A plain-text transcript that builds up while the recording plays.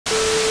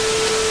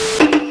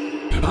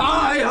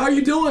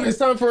you doing? It's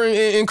time for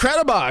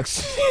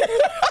Incredibox.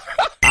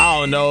 I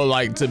don't know,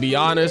 like, to be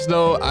honest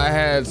though, I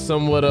had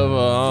somewhat of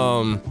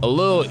a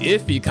little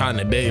iffy kind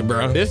of day,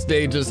 bro. This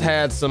day just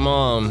had some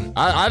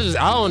I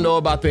don't know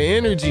about the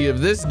energy of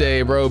this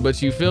day, bro,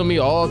 but you feel me?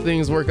 All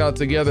things work out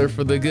together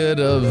for the good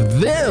of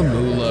them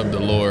who love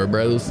the Lord,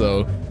 bro.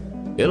 So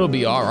it'll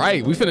be all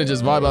right. We finna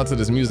just vibe out to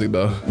this music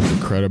though.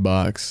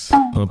 Incredibox,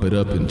 pump it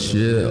up and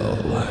chill.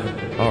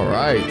 All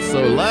right,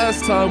 so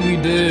last time we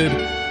did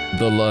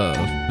the love.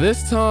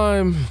 This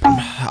time,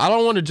 I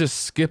don't want to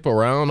just skip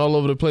around all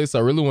over the place. I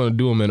really want to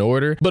do them in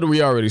order, but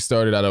we already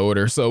started out of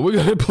order. So we're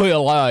gonna play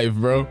Alive,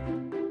 bro.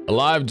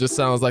 Alive just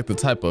sounds like the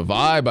type of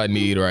vibe I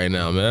need right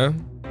now,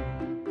 man.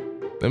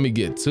 Let me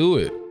get to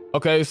it.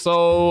 Okay,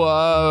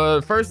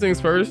 so first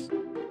things first,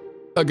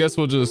 I guess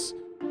we'll just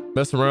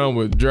mess around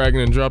with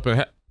dragging and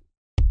dropping.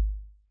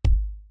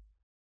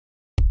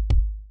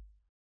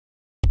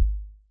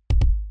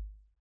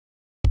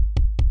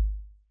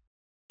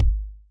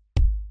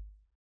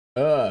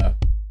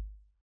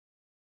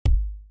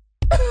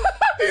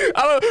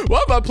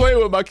 Why am I playing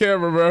with my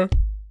camera, bro?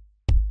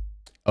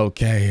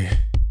 Okay.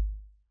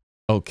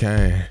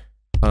 Okay.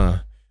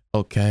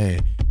 Okay.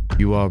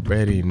 You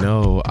already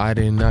know I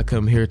did not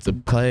come here to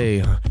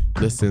play.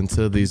 Listen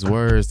to these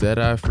words that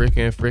I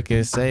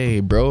freaking say.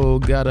 Bro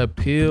got a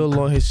peel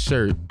on his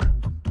shirt.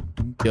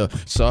 Yeah,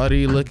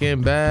 shawty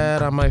looking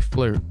bad, I might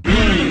flirt.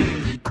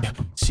 Yeah,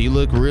 she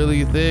look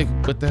really thick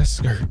with that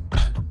skirt.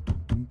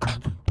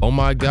 Oh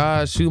my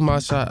God, shoot my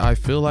shot. I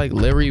feel like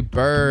Larry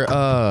Bird.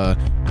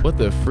 What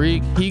the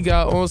freak? He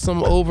got on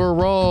some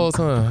overalls,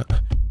 huh?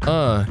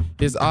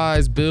 His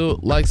eyes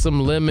built like some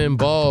lemon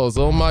balls.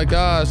 Oh my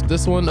gosh,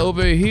 this one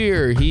over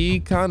here, he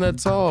kinda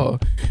tall.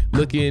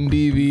 Looking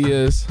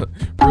devious,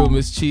 real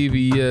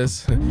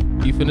mischievous.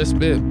 He finna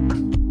spit.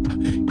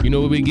 You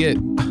know what we get.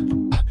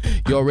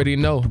 You already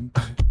know.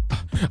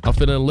 I'm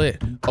feeling lit.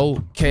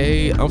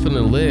 Okay, I'm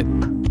feeling lit.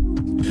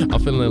 I'm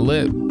feeling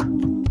lit.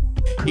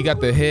 He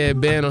got the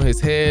headband on his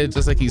head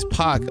just like he's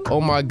Pac.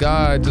 Oh my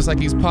God, just like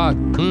he's Pac.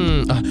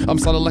 I'm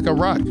solid like a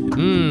rock.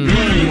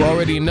 You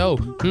already know.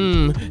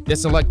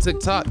 Dancing like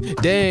TikTok.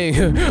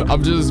 Dang,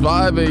 I'm just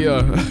vibing,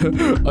 yeah.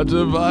 I'm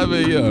just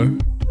vibing, yeah.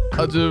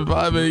 I'm just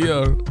vibing,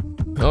 yeah.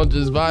 I'm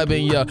just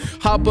vibing, yeah.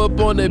 Hop up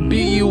on the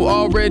beat, you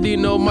already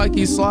know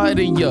Mikeeey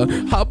sliding, yeah.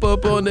 Hop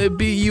up on the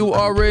beat, you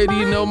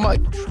already know Mike.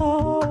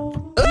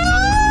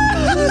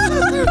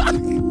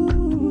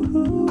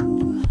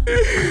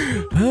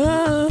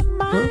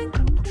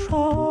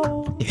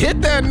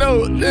 Hit that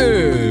note.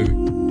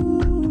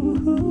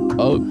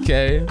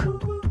 Okay.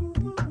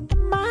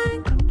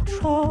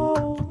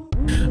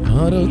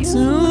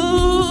 Auto-tune.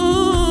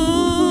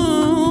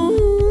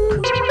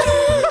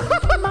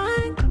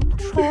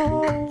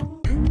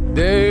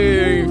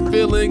 Dang,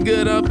 feeling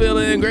good, I'm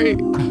feeling great.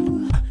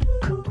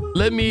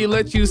 Let me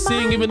let you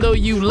sing even though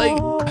you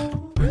late.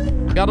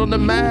 Got on the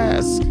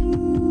mask.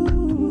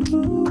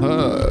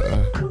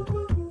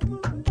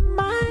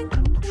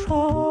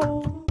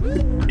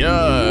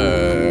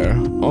 Yeah,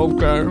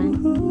 okay.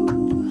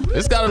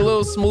 It's got a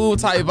little smooth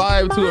type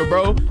vibe to it,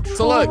 bro.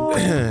 So look,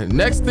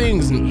 next,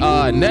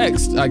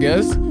 I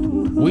guess,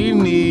 we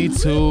need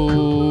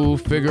to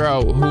figure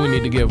out who we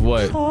need to give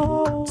what.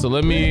 So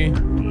let me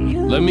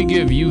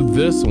give you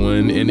this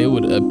one, and it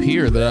would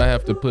appear that I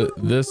have to put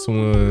this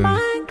one,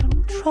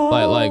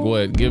 like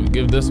what? Give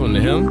this one to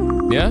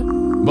him, yeah?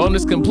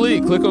 Bonus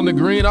complete, click on the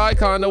green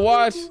icon to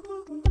watch.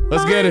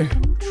 Let's get it.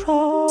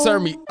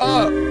 Turn me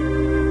up.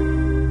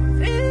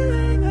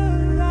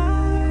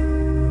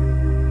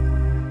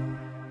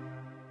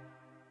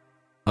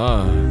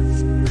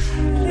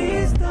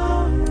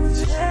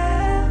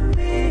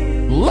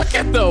 Look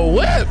at the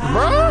whip,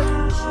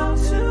 bro.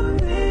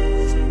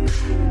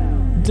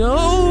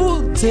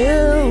 Don't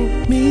tell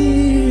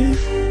me.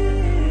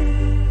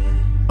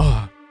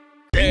 Oh,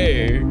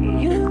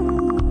 dang.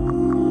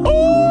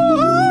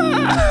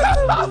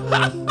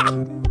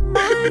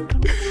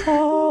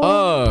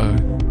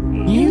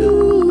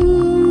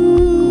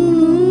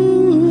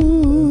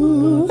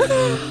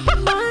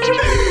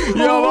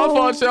 Yo, my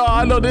fault, y'all.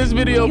 I know this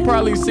video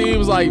probably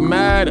seems like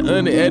mad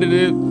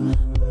unedited.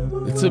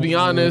 To be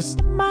honest,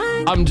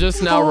 I'm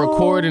just now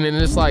recording and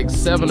it's like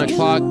 7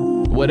 o'clock,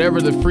 whatever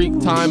the freak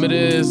time it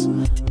is.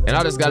 And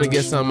I just gotta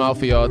get something out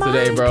for y'all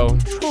today, bro.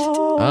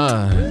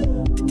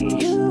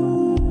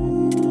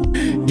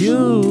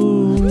 You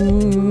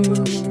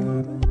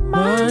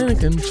mind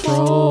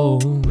control.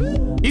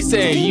 He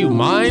saying you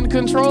mind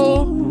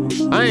control?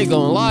 I ain't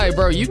gonna lie,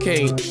 bro. You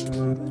can't.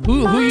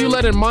 Who you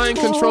letting mind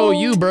control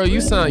you, bro?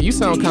 You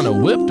sound kind of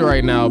whipped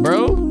right now,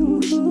 bro.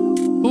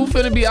 Who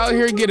finna be out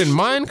here getting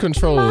mind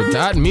controlled?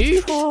 Not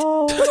me.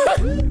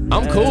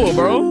 I'm cool,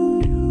 bro.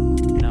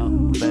 No,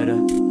 better.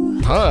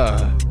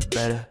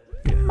 Better.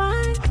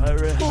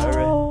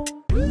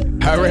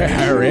 Hurry.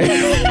 Hurry.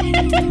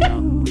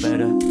 No,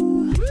 better.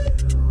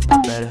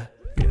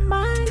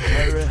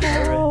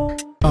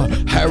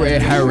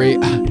 Hurry.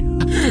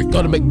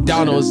 Go to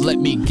McDonald's, let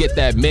me get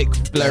that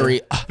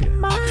McFlurry.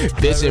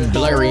 Vision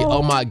blurry,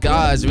 oh my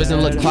gosh,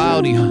 vision look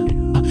cloudy.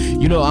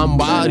 You know I'm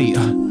rowdy.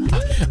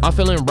 I'm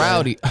feeling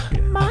rowdy.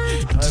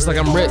 Just like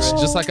I'm rich,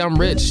 just like I'm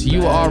rich.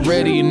 You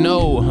already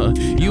know,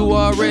 you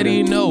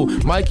already know.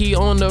 Mikeeey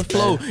on the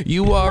flow,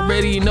 you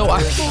already know. Nah,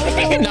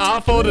 I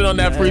folded on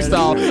that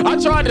freestyle. I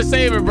tried to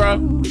save it,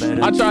 bro.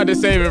 I tried to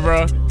save it,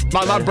 bro.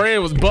 My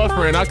brain was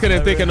buffering. I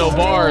couldn't think of no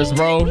bars,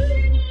 bro.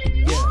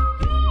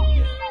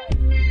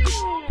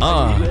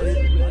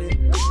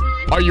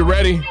 Are you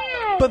ready?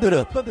 Pump it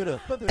up.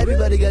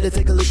 Everybody gotta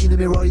take a look in the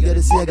mirror. You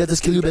gotta see I got the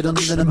skill. You better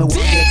know that I'm a one.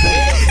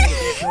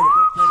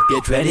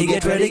 Get ready.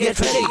 Get ready. Let's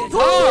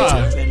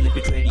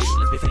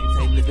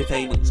be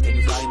famous. Can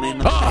you fly,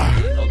 man?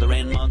 All the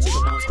rain monsters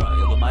won't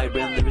cry. Over my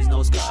brain there is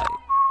no sky.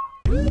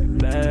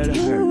 Better.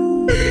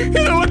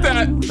 Hit him with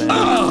that.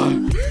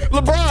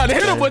 LeBron,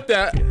 hit him with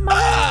that.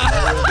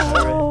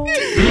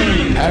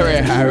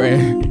 Harry.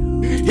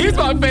 He's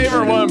my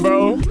favorite one,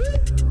 bro.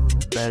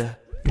 Better.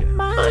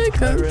 My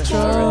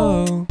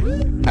control.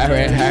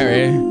 Harry.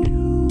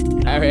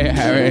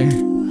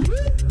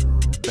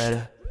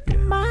 Better.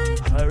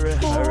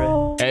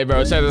 Hey,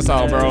 bro, check this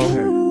out, bro.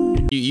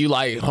 You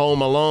like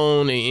home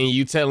alone and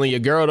you telling your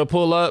girl to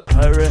pull up?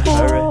 Harry.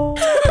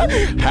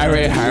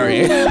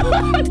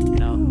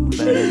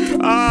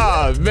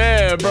 Ah,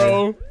 man,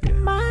 bro.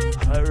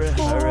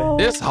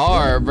 It's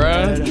hard,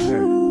 bro.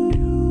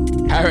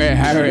 Harry.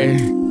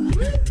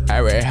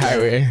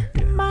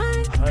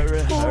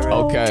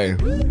 Okay,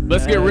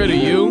 let's get rid of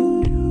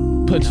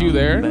you. Put you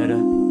there.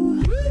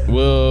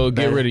 We'll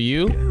get rid of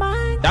you.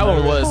 That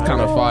one was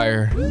kind of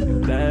fire.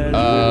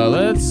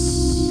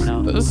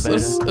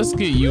 Let's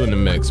get you in the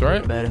mix,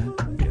 right?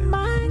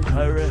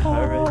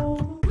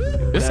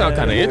 This sounds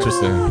kind of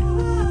interesting.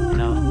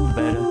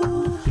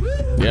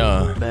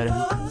 Yeah.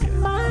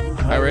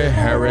 Harry.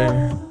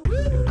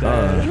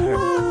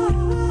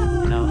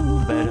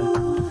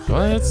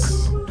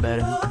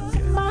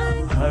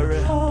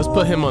 Let's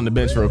put him on the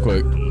bench real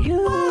quick.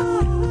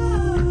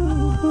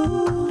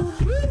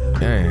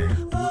 Dang.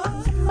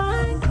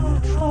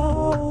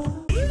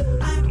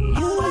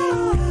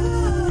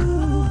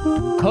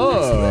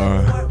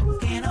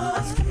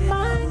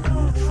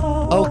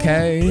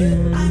 Okay.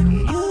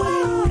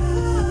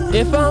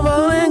 If I'm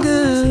feeling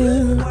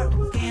good,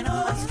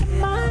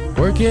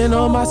 working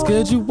on my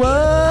schedule.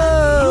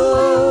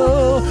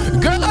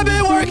 Girl, I've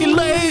been working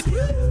late.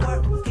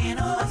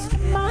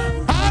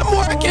 I'm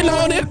working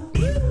on it.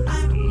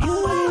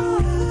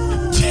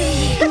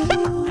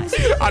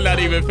 I'm not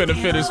even finna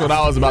finish what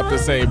I was about to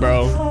say,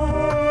 bro.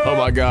 Oh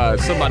my God,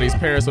 somebody's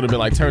parents would have been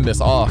like, turn this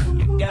off.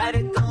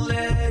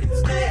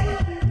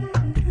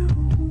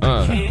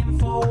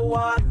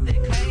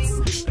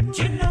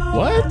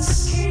 What?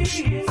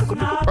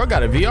 Bro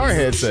got a VR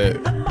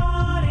headset.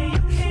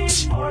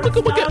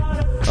 Look at.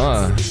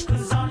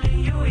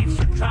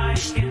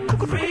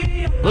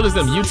 What is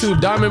them YouTube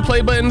diamond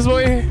play buttons,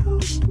 boy?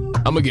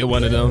 I'm gonna get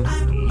one of them.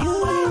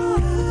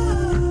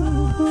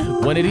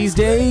 One of these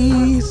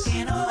days.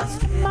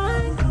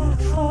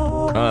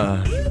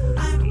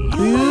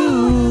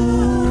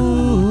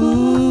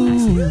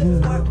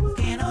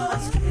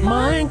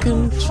 Mind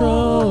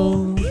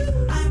control.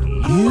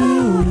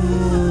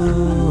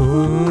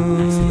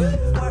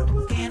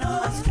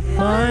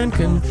 Mind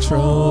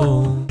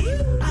control.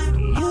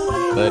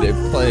 Let it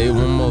play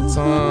one more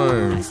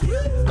time.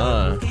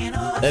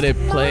 Let it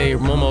play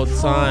one more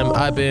time.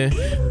 I've been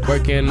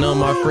working on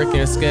my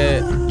freaking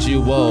schedule.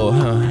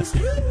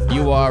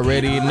 You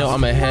already know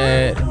I'm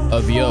ahead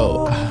of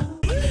yo.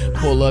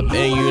 Pull up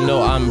and you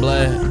know I'm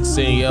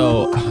blessing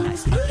yo.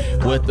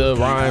 With the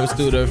rhymes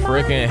through the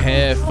freaking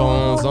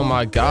headphones. Oh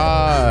my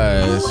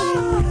gosh.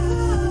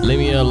 Leave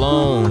me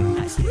alone.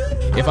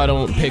 If I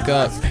don't pick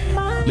up,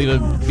 leave a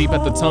beep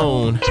at the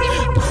tone.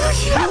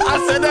 I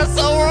said that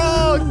so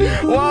wrong.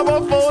 Why am I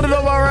folding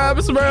on my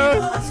raps, bro?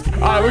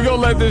 All right, we're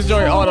gonna let this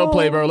joint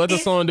autoplay, bro. Let the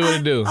song do what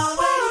it do.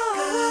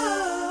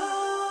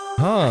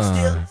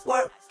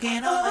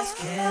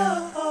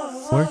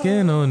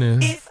 Working on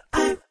it.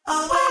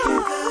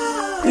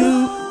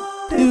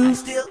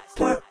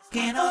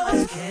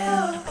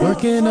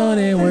 Working on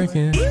it,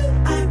 working.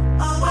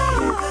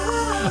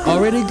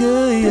 Already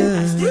good,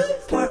 yeah.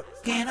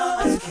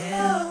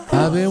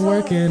 I've been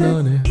working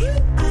on it.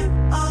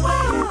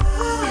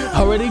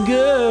 Already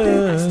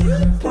good.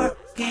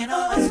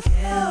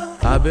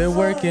 I've been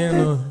working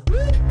on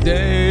it.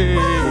 Dang.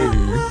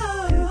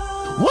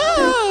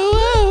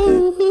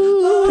 Whoa.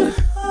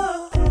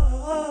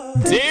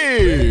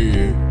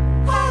 Dude.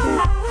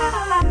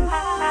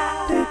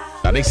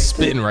 Now they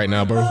spitting right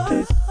now, bro.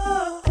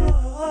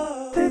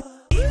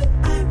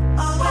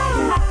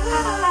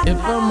 If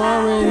I'm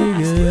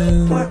already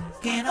good.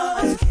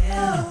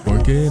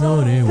 Working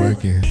on it,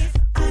 working.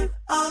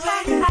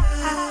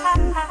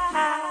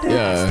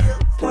 Yeah.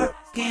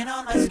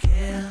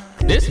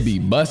 This be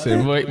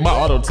busting. Wait, my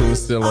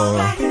auto-tune's still on.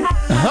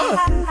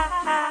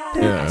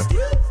 Yeah.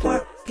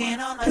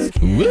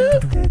 Woo.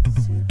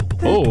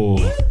 Oh.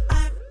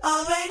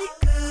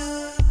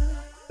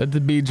 Let the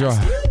beat drop.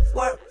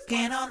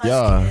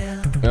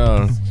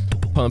 Yeah.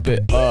 Pump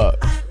it up.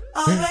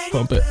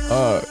 Pump it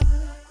up.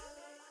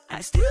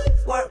 I still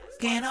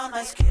working on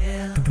my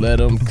skill. Let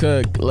them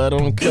cook, let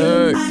them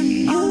cook.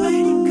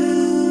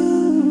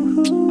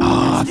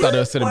 Oh, I thought it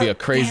was gonna be a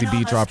crazy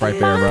beat drop right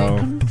there, bro.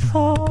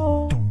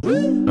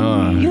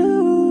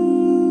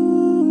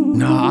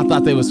 No, I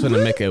thought they was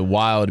finna make a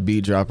wild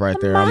beat drop right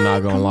there. I'm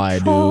not gonna lie,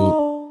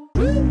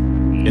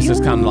 dude. It's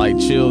just kind of like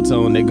chill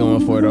tone they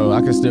going for though.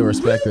 I can still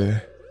respect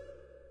it.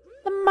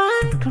 The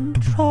mind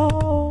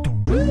control.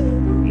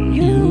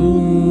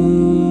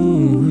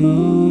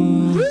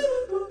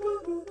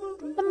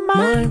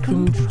 Mind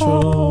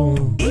control.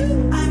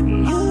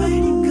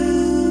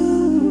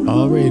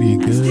 Already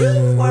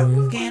good.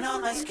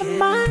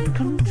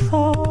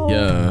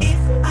 Yeah.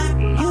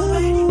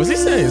 Was he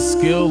saying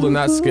skill and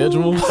not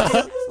schedule?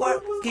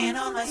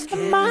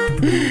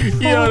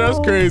 Yeah, that's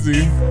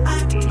crazy.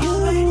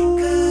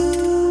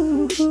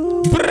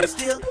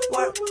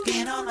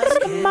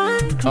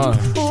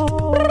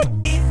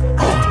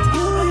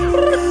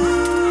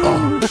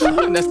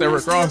 That's the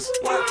Rick Ross.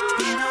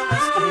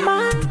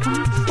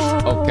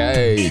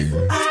 Okay.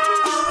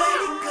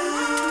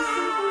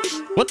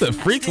 What the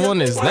freak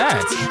one is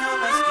that?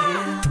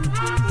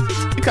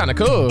 He kind of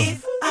cool.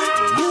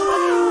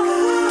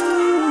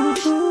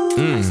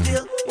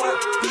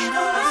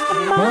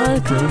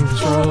 Mind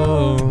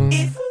control.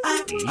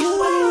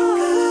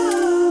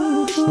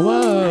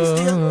 Whoa.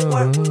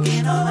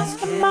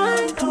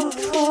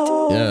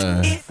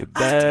 Yeah. You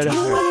better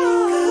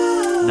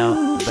hurry.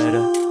 No,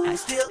 better.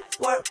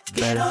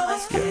 Better.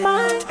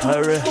 Yeah.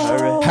 Hurry,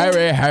 hurry.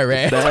 Hurry,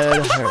 hurry.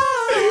 Better hurry.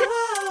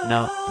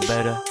 No,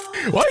 better.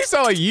 Why you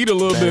sound like Yeet a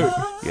little bit?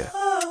 Yeah.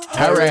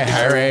 Hurry,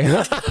 hurry.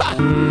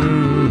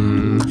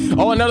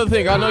 Oh, another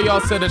thing. I know y'all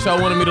said that y'all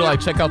wanted me to like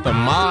check out the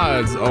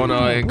mods on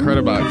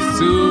Incredibox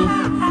 2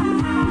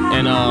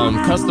 and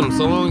custom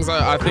songs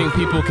I think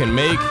people can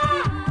make.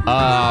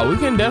 We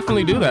can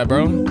definitely do that,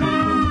 bro.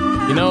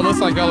 You know, it looks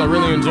like y'all are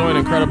really enjoying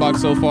Incredibox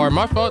so far.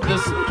 My fault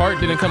this part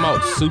didn't come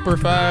out super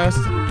fast.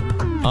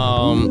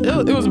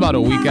 It was about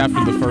a week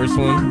after the first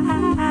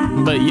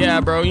one. But yeah,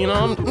 bro, you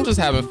know, I'm just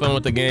having fun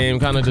with the game,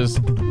 kind of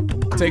just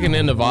taking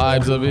in the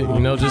vibes of it, you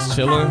know, just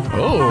chilling.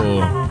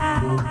 Oh,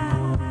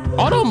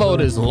 auto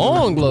mode is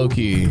long,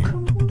 low-key.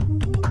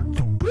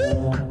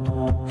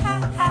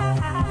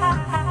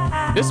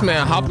 This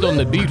man hopped on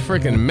the beat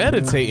freaking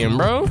meditating,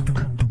 bro.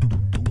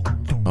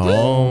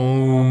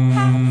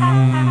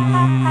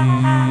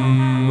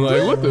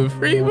 Like, what the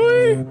freak,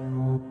 boy?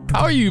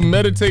 How are you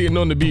meditating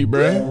on the beat,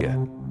 bro? Yeah.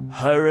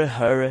 Hurry,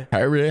 hurry.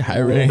 Hurry,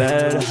 hurry.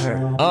 Better hurry.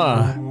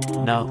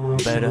 No,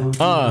 better.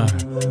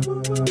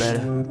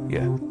 Better.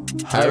 Yeah.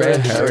 Hurry,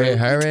 hurry,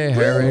 hurry,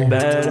 hurry.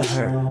 Better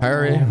hurry.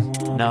 Hurry.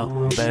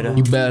 No, better.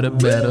 You better.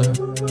 Better.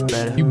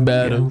 You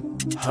better.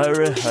 Yeah.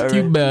 Hurry, hurry.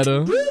 You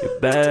better. You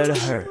better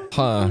hurry.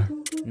 Huh.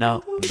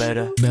 No,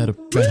 better. Better.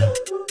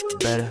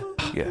 Better.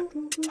 Yeah.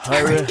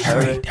 Hurry,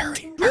 hurry.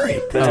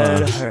 Hurry.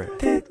 Better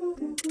hurry.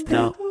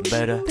 No,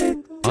 better.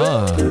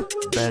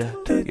 Better.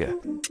 Yeah.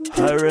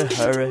 Hurry,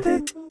 hurry.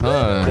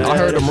 I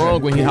heard him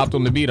wrong when he hopped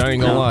on the beat. I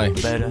ain't gonna lie.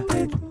 Better.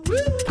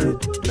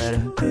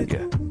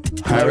 Yeah.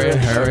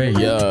 Hurry,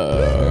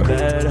 yeah.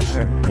 Better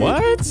hurry.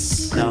 What?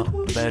 No,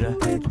 better.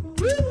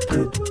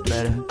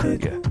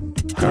 Yeah.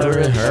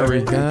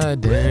 Hurry,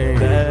 god dang.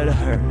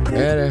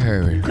 Better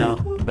hurry. No,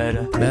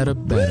 better.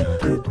 Better.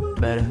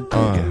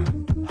 Yeah.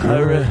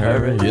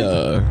 Hurry.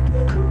 Yeah.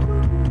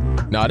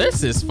 Now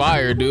this is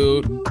fire,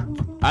 dude.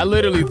 I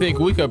literally think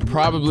we could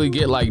probably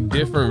get like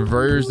different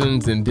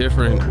versions and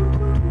different,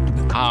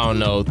 I don't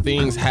know,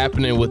 things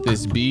happening with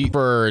this beat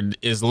for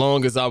as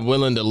long as I'm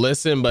willing to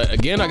listen. But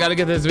again, I gotta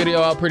get this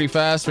video out pretty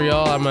fast for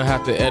y'all. I'm gonna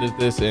have to edit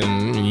this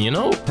in, you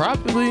know,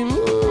 probably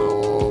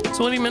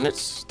 20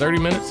 minutes, 30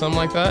 minutes, something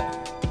like that.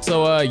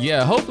 So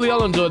yeah, hopefully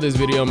y'all enjoyed this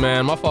video,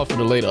 man. My fault for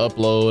the late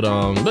upload.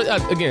 But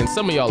again,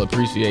 some of y'all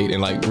appreciate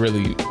and like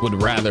really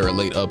would rather a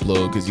late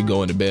upload because you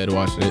go into bed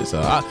watching it. So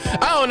I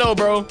don't know,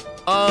 bro.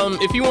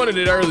 If you wanted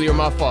it earlier,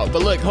 my fault.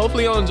 But look,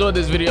 hopefully y'all enjoyed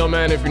this video,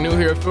 man. If you're new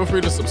here, feel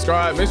free to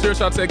subscribe. Make sure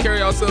y'all take care of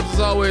yourselves as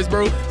always,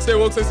 bro. Stay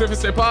woke, stay safe, and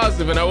stay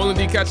positive. And I will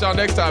indeed catch y'all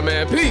next time,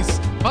 man. Peace.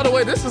 By the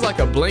way, this is like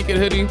a blanket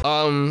hoodie.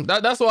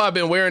 That's why I've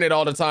been wearing it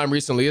all the time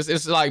recently.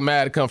 It's like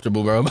mad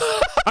comfortable, bro.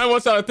 I don't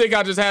want y'all to think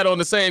I just had on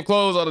the same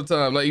clothes all the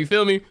time. Like, you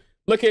feel me?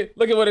 Look at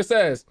what it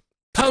says.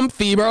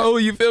 Comfy, bro.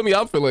 You feel me?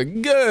 I'm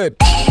feeling good.